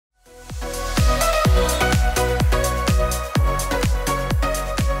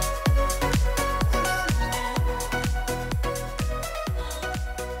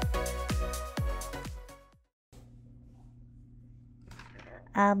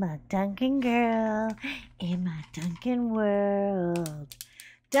I'm a Dunkin' girl in my Dunkin' world.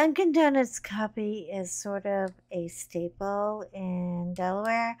 Dunkin' Donuts coffee is sort of a staple in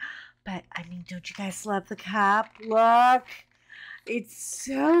Delaware, but I mean, don't you guys love the cup? Look, it's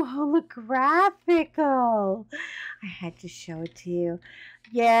so holographical. I had to show it to you.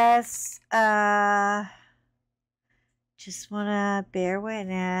 Yes, just want to bear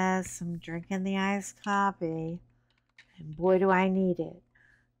witness. I'm drinking the iced coffee, and boy, do I need it,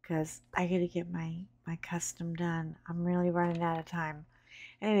 because I got to get my custom done. I'm really running out of time.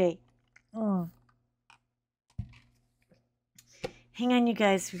 Anyway, hang on, you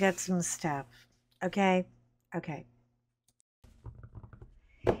guys. We got some stuff. Okay? Okay.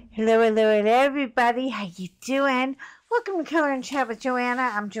 Hello, everybody. How you doing? Welcome to Color and Chat with Joanna.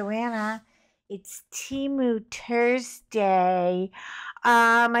 I'm Joanna. It's TEMU Tursday.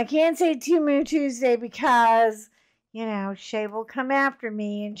 I can't say TEMU Tuesday because, Shay will come after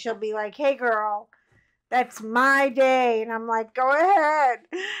me and she'll be like, hey, girl, that's my day. And I'm like, go ahead.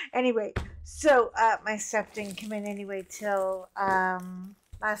 Anyway, so my stuff didn't come in anyway till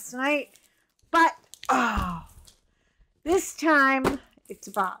last night. But, this time it's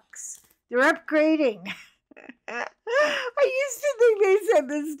a box. They're upgrading. I used to think they sent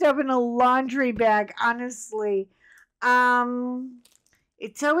this stuff in a laundry bag, honestly.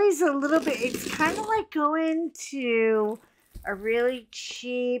 It's always a little bit, it's kind of like going to a really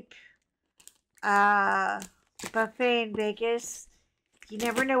cheap buffet in Vegas. You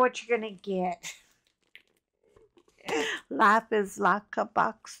never know what you're going to get. Life is like a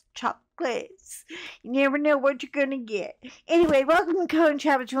box of chocolates. You never know what you're going to get. Anyway, welcome to Color and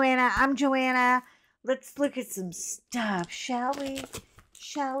Chat with Joanna. I'm Joanna. Let's look at some stuff, shall we?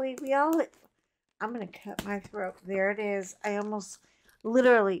 Shall we? I'm going to cut my throat. There it is. I almost,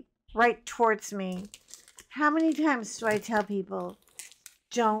 literally, right towards me. How many times do I tell people,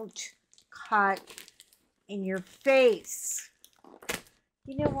 don't cut in your face?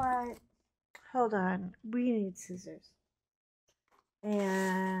 You know what? Hold on. We need scissors.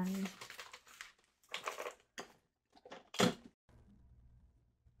 And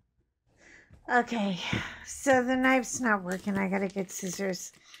okay, so the knife's not working. I gotta get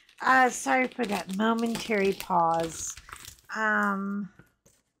scissors. Sorry for that momentary pause. I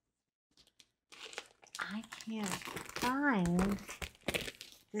can't find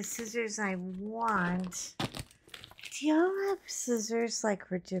the scissors I want. Do y'all have scissors like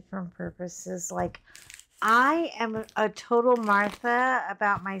for different purposes? Like, I am a total Martha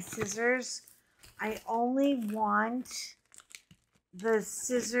about my scissors. I only want the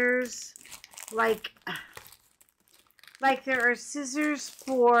scissors like there are scissors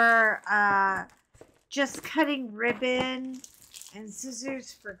for just cutting ribbon and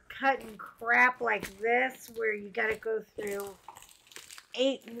scissors for cutting crap like this where you got to go through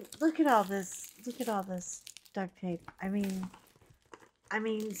 8. Look at all this duct tape. I mean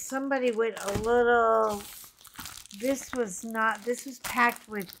somebody went a little, this was packed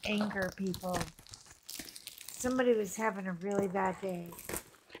with anger, people. Somebody was having a really bad day.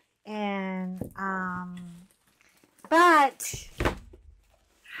 And but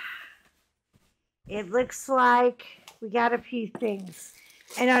it looks like we got a few things.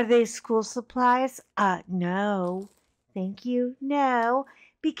 And are they school supplies? No. Thank you. No.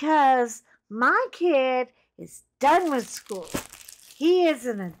 Because my kid is done with school. He is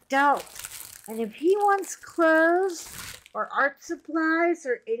an adult. And if he wants clothes or art supplies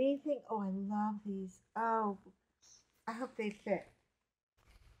or anything, oh, I love these. Oh, I hope they fit.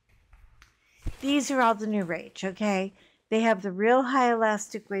 These are all the new rage, okay? They have the real high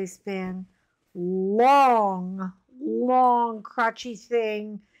elastic waistband, long, crotchy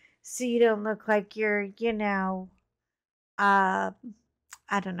thing, so you don't look like you're, I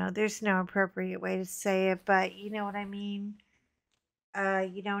don't know. There's no appropriate way to say it, but you know what I mean.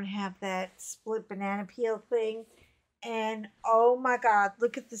 You don't have that split banana peel thing. And oh my God,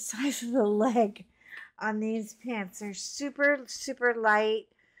 look at the size of the leg on these pants. They're super, super light.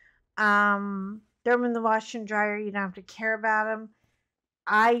 Throw them in the washer and dryer. You don't have to care about them.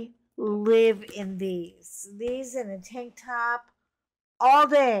 I live in these. These in a tank top all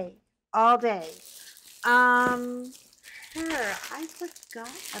day. Her. I forgot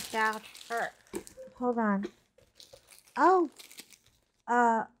about her. Hold on. Oh.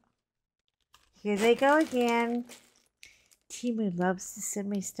 Here they go again. TEMU loves to send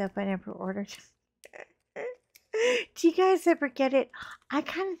me stuff I never ordered. Do you guys ever get it? I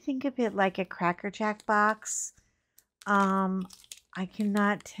kind of think of it like a Cracker Jack box. I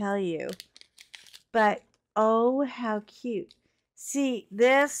cannot tell you. But, oh, how cute. See,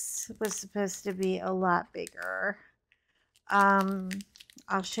 this was supposed to be a lot bigger.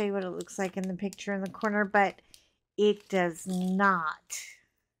 I'll show you what it looks like in the picture in the corner, but it does not.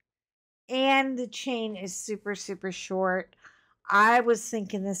 And the chain is super, super short. I was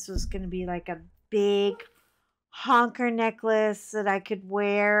thinking this was going to be like a big honker necklace that I could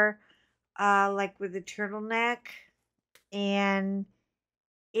wear, like with a turtleneck. And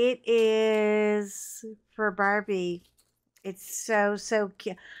it is for Barbie. It's so, so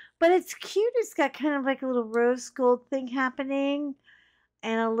cute. But it's cute. It's got kind of like a little rose gold thing happening.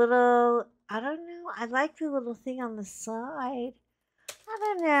 And a little, I don't know. I like the little thing on the side. I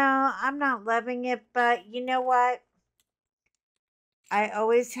don't know. I'm not loving it, but you know what? I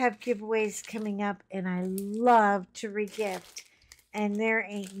always have giveaways coming up, and I love to regift. And there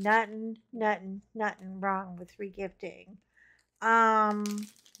ain't nothing, nothing, nothing wrong with regifting.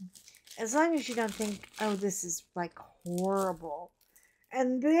 As long as you don't think, oh, this is like horrible.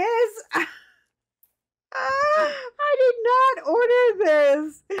 And this, I did not order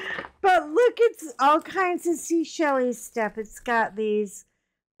this. But look, it's all kinds of seashell-y stuff. It's got these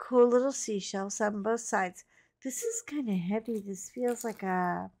cool little seashells on both sides. This is kind of heavy. This feels like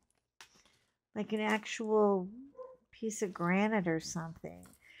an actual piece of granite or something.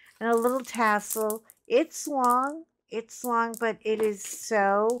 And a little tassel. It's long, but it is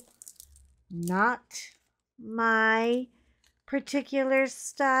so not my particular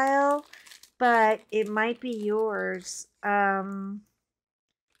style, but it might be yours.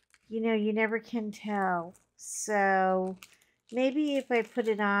 You never can tell. So maybe if I put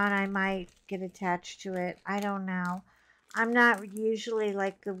it on, I might get attached to it. I don't know. I'm not usually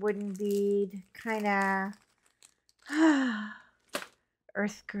like the wooden bead kind of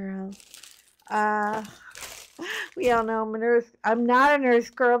earth girl. We all know I'm not an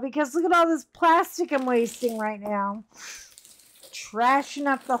earth girl because look at all this plastic I'm wasting right now. Trashing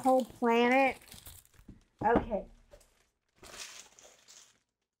up the whole planet. Okay.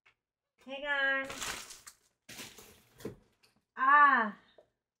 Hang on.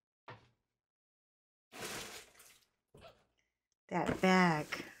 That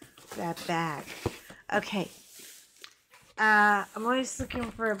bag. Okay. I'm always looking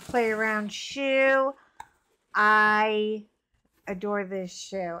for a play around shoe. I adore this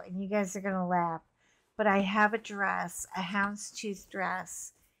shoe, and you guys are gonna laugh, but I have a dress, a houndstooth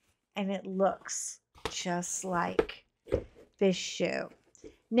dress, and it looks just like this shoe.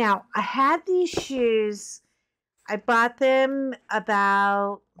 Now, I had these shoes. I bought them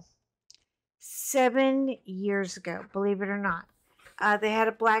about 7 years ago, believe it or not. They had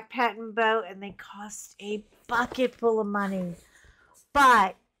a black patent bow, and they cost a bucket full of money.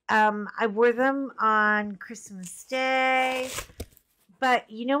 But I wore them on Christmas Day. But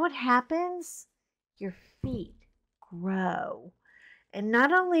you know what happens? Your feet grow. And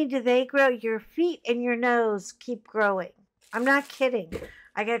not only do they grow, your feet and your nose keep growing. I'm not kidding.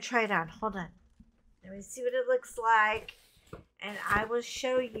 I got to try it on. Hold on. Let me see what it looks like. And I will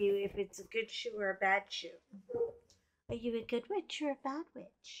show you if it's a good shoe or a bad shoe. Are you a good witch or a bad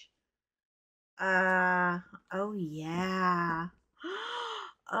witch? Oh yeah.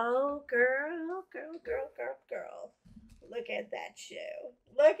 Oh, girl. Look at that shoe.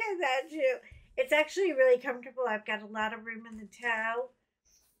 It's actually really comfortable. I've got a lot of room in the toe.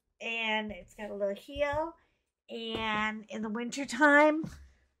 And it's got a little heel. And in the wintertime,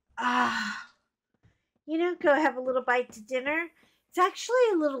 go have a little bite to dinner. It's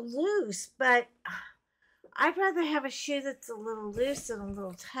actually a little loose, but I'd rather have a shoe that's a little loose and a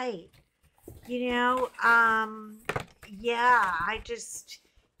little tight.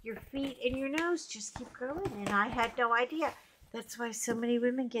 Your feet and your nose just keep growing, and I had no idea. That's why so many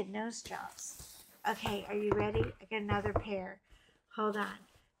women get nose jobs. Okay, are you ready? I got another pair. Hold on,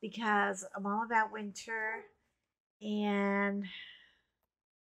 because I'm all about winter, and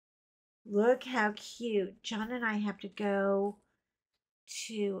look how cute. John and I have to go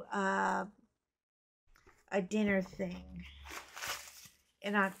to a dinner thing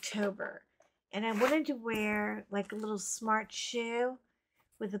in October. And I wanted to wear like a little smart shoe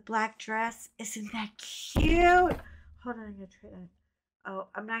with a black dress. Isn't that cute? Hold on, I'm going to try that. Oh,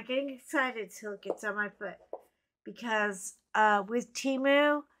 I'm not getting excited till it gets on my foot. Because with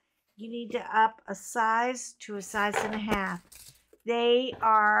TEMU, you need to up a size to a size and a half. They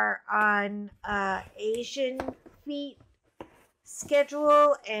are on Asian feet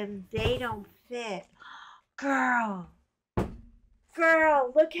schedule and they don't fit. Girl,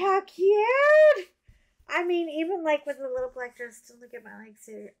 look how cute. I mean, even like with the little black dress, still look at my legs.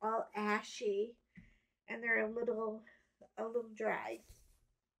 They're all ashy and they're a little dry.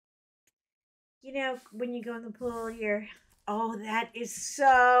 When you go in the pool, that is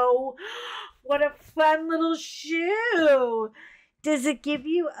so, what a fun little shoe. Does it give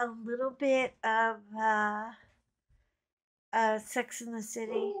you a little bit of Sex in the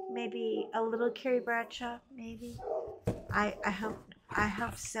City? Maybe a little Carrie Bradshaw? Maybe. I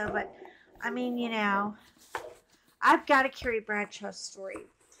hope so. But I mean, I've got a Carrie Bradshaw story.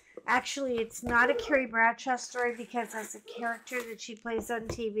 Actually, it's not a Carrie Bradshaw story because as a character that she plays on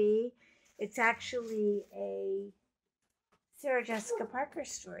TV, it's actually a Sarah Jessica Parker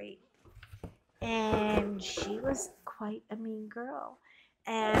story. And she was quite a mean girl.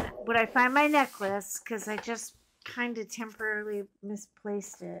 And when I find my necklace, because I just kind of temporarily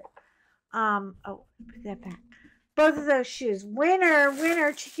misplaced it. Oh, put that back. Both of those shoes.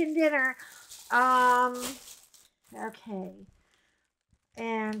 Winner, chicken dinner. Okay.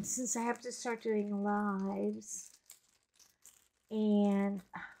 And since I have to start doing lives, and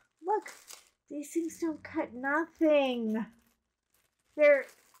look, these things don't cut nothing. They're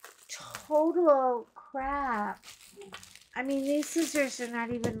total crap. I mean, these scissors are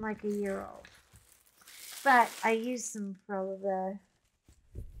not even like a year old. But I use them for all of the...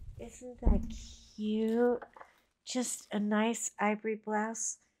 Isn't that cute? Just a nice ivory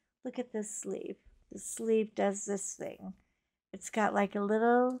blouse. Look at this sleeve. The sleeve does this thing. It's got like a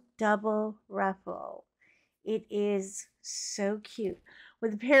little double ruffle. It is so cute.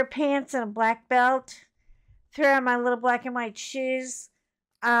 With a pair of pants and a black belt. Throw on my little black and white shoes.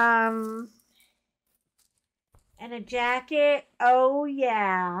 And a jacket. Oh,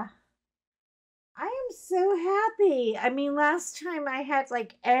 yeah. I am so happy. I mean, last time I had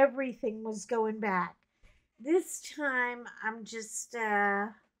like everything was going back. This time I'm just,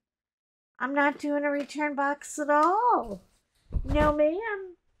 I'm not doing a return box at all. No,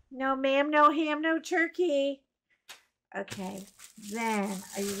 ma'am. No, ma'am. No ham, no turkey. Okay. Then,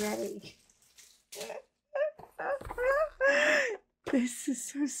 are you ready? This is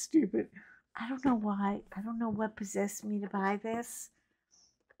so stupid. I don't know why. I don't know what possessed me to buy this.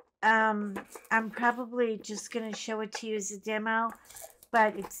 I'm probably just going to show it to you as a demo,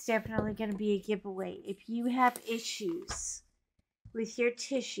 but it's definitely going to be a giveaway. If you have issues with your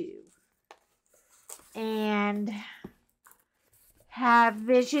tissue and have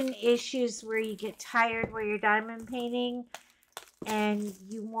vision issues where you get tired where you're diamond painting and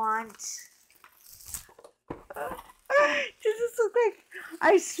you want... Does this look like...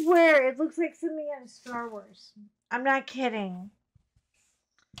 I swear, it looks like something out of Star Wars. I'm not kidding.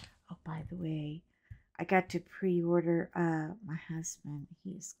 Oh, by the way, I got to pre-order my husband.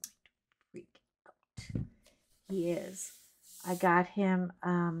 He is going to freak out. He is. I got him,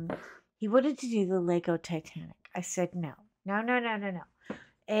 he wanted to do the Lego Titanic. I said no. No.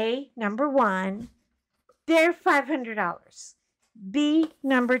 Number one, they're $500. B,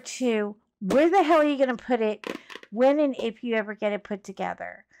 number two, where the hell are you going to put it when and if you ever get it put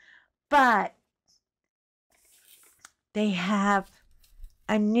together? But they have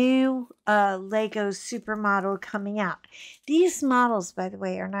a new Lego supermodel coming out. These models, by the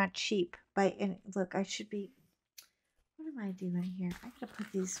way, are not cheap. And look, I should be... What am I doing here? I gotta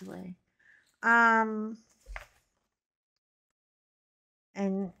put these away.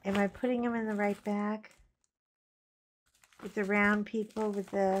 And am I putting them in the right bag? With the round people,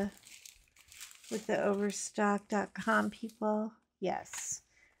 with the overstock.com people? Yes.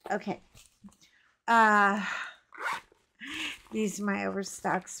 Okay. These are my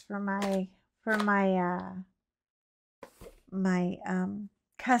overstocks for my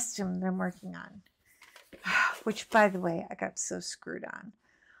custom that I'm working on. Which, by the way, I got so screwed on.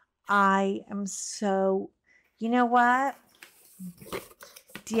 I am so... You know what?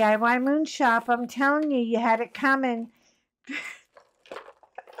 DIY Moon Shop, I'm telling you, you had it coming.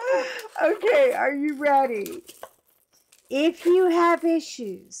 Okay, are you ready? If you have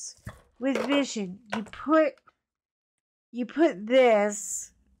issues with vision, you put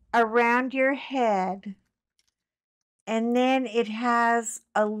this around your head, and then it has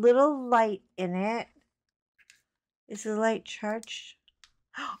a little light in it. Is the light charged?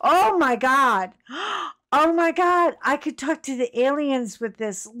 Oh my God. Oh my God. I could talk to the aliens with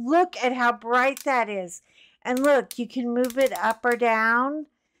this. Look at how bright that is. And look, you can move it up or down.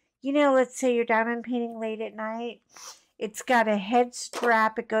 You know, let's say you're diamond painting late at night. It's got a head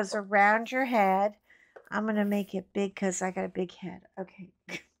strap. It goes around your head. I'm going to make it big because I got a big head. Okay.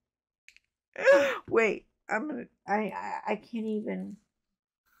 Wait. I can't even.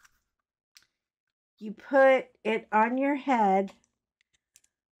 You put it on your head.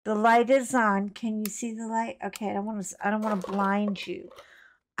 The light is on. Can you see the light? Okay, I don't want to blind you.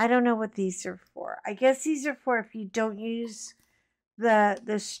 I don't know what these are for. I guess these are for if you don't use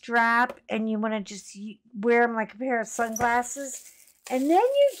the strap and you want to just wear them like a pair of sunglasses. And then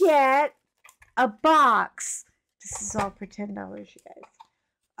you get a box This is all for $10, you guys.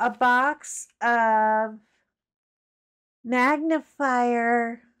 A box of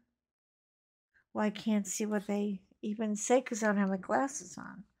magnifier. Well, I can't see what they even say because I don't have my glasses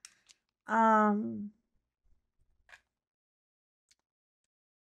on.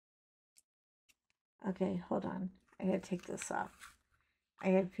 Okay, hold on. I gotta take this off.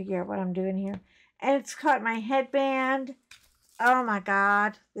 I gotta figure out what I'm doing here. And it's caught my headband. Oh my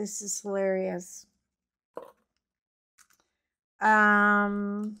god, this is hilarious.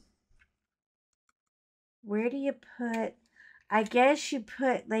 Where do you put? I guess you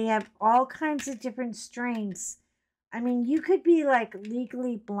put. They have all kinds of different strengths. I mean, you could be like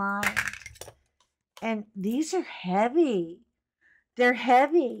legally blind. And these are heavy. They're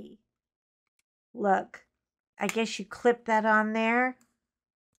heavy. Look, I guess you clip that on there.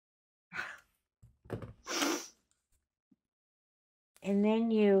 And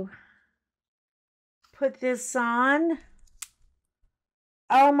then you put this on.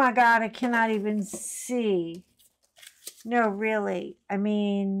 Oh my god, I cannot even see. No, really. I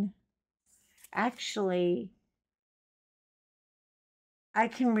mean, actually, I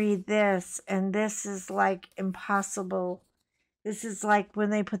can read this, and this is like impossible. This is like when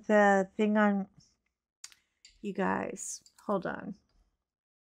they put the thing on. You guys, hold on.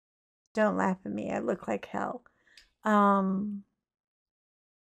 Don't laugh at me. I look like hell. I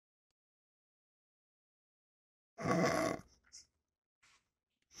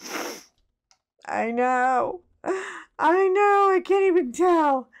know. I know. I can't even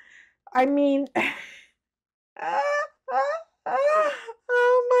tell. I mean, oh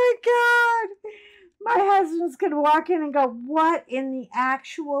my god. My husband's going to walk in and go, what in the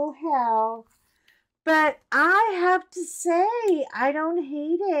actual hell? But I have to say, I don't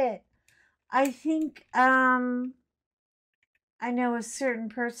hate it. I think, I know a certain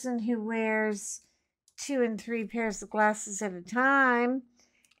person who wears 2 and 3 pairs of glasses at a time,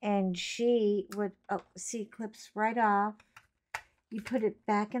 and she would, oh, see, it clips right off. You put it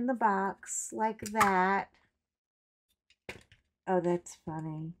back in the box like that. Oh, that's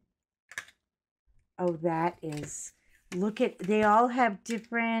funny. Oh, that is, look at, they all have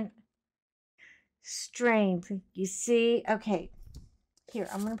different strength. You see? Okay, here,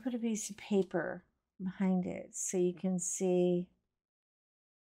 I'm going to put a piece of paper behind it so you can see.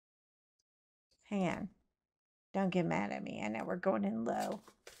 Hang on. Don't get mad at me. I know we're going in low.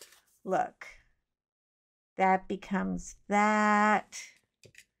 Look. That becomes that.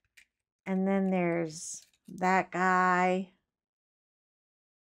 And then there's that guy.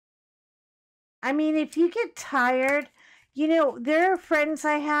 I mean, if you get tired, you know, there are friends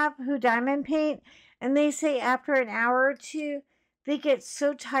I have who diamond paint, and they say after an hour or two, they get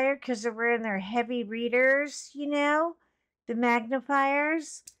so tired because they're wearing their heavy readers, you know, the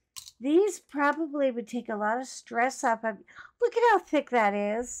magnifiers. These probably would take a lot of stress off of. Look at how thick that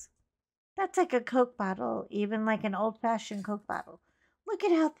is. That's like a Coke bottle, even like an old-fashioned Coke bottle. Look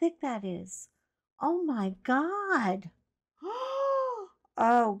at how thick that is. Oh my God.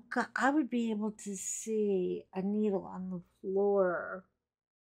 Oh God, I would be able to see a needle on the floor.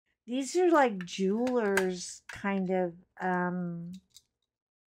 These are like jewelers kind of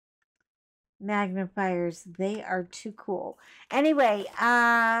magnifiers. They are too cool. Anyway,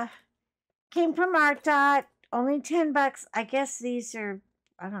 came from Art Dot, only $10. I guess these are,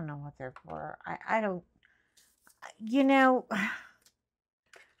 I don't know what they're for. I don't, you know,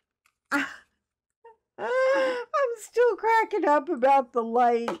 I'm still cracking up about the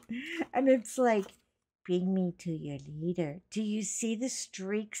light. And it's like, bring me to your leader. Do you see the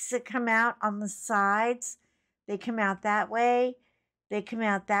streaks that come out on the sides? They come out that way. They come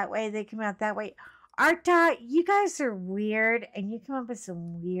out that way. They come out that way. Arta, you guys are weird, and you come up with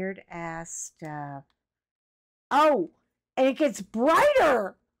some weird ass stuff. Oh, and it gets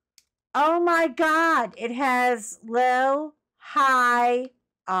brighter. Oh my God. It has low, high,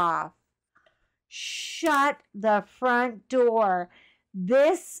 off. Shut the front door.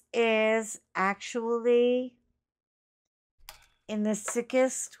 This is actually, in the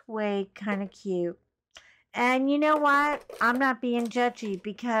sickest way, kind of cute. And you know what? I'm not being judgy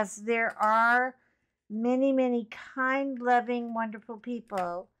because there are many, many kind, loving, wonderful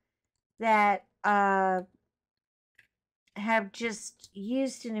people that have just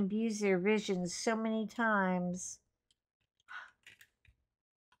used and abused their visions so many times.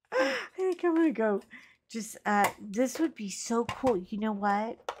 I think I'm gonna go. Just this would be so cool. You know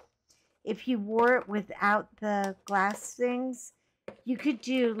what? If you wore it without the glass things, you could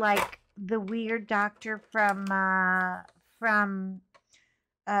do like the weird doctor from Back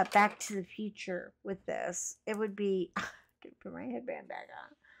to the Future with this. It would be. I could put my headband back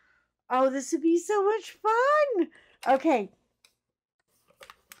Oh, this would be so much fun. Okay.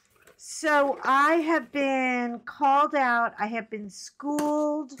 So I have been called out. I have been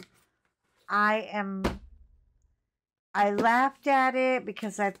schooled. I laughed at it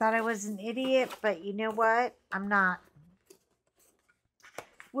because I thought I was an idiot, but you know what? I'm not.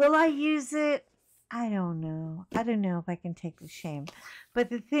 Will I use it? I don't know. I don't know if I can take the shame. But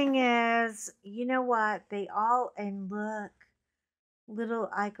the thing is, you know what? They all, and look, little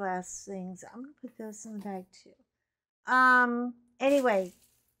eyeglass things. I'm going to put those in the bag too. Anyway,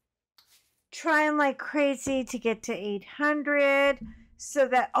 trying like crazy to get to 800 so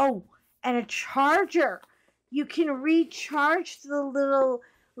that, oh, and a charger. You can recharge the little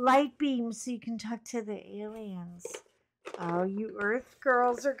light beam so you can talk to the aliens. Oh, you Earth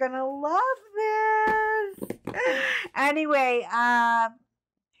girls are gonna love this. Anyway,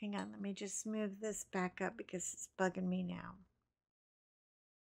 hang on, let me just move this back up because it's bugging me now.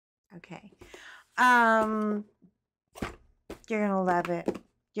 Okay. You're gonna love it.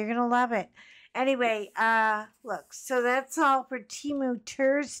 You're gonna love it. Anyway, look, so that's all for TEMU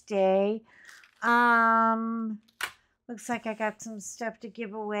Tursday. Looks like I got some stuff to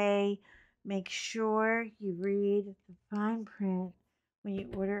give away. Make sure you read the fine print when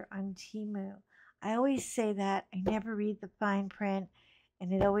you order on TEMU. I always say that. I never read the fine print,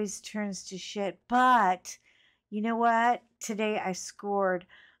 and it always turns to shit. But you know what? Today I scored.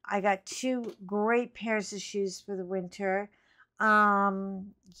 I got 2 great pairs of shoes for the winter.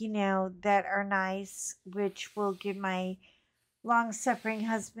 You know, that are nice, which will give my long-suffering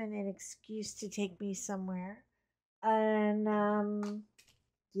husband an excuse to take me somewhere. And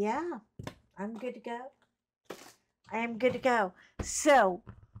yeah, I'm good to go. I am good to go. So,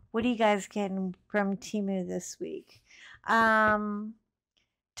 what are you guys getting from TEMU this week?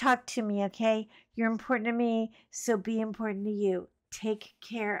 Talk to me, okay? You're important to me, so be important to you. Take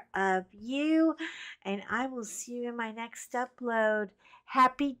care of you, and I will see you in my next upload.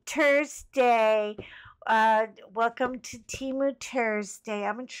 Happy Thursday. Welcome to TEMU Tursday.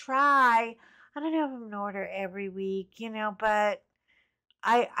 I'm going to try. I don't know if I'm going to order every week, you know, but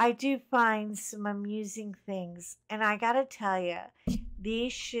I do find some amusing things. And I got to tell you,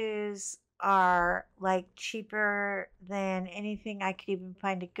 these shoes are like cheaper than anything I could even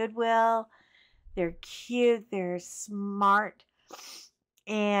find at Goodwill. They're cute. They're smart.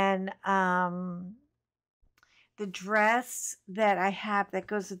 And the dress that I have that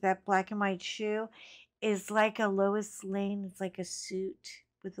goes with that black and white shoe is like a Lois Lane. It's like a suit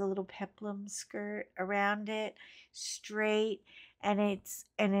with a little peplum skirt around it, straight, and it's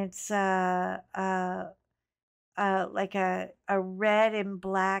like a red and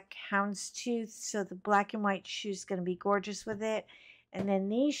black houndstooth. So the black and white shoe is going to be gorgeous with it. And then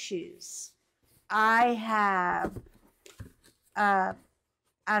these shoes, I have I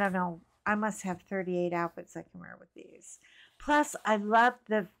don't know. I must have 38 outfits I can wear with these. Plus, I love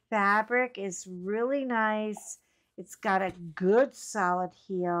the fabric. It's really nice. It's got a good solid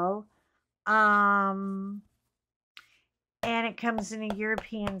heel. And it comes in a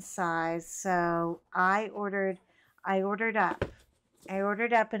European size. So I ordered up. I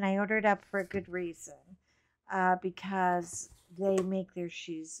ordered up, and I ordered up for a good reason. Because they make their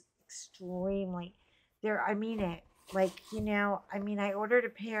shoes extremely, I mean it. Like, you know, I mean, I ordered a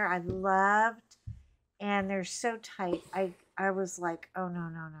pair I loved, and they're so tight. I was like, oh, no.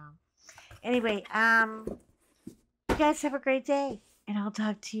 Anyway, you guys have a great day, and I'll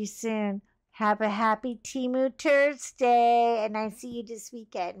talk to you soon. Have a happy TEMU Tursday, and I see you this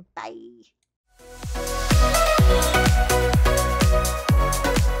weekend. Bye.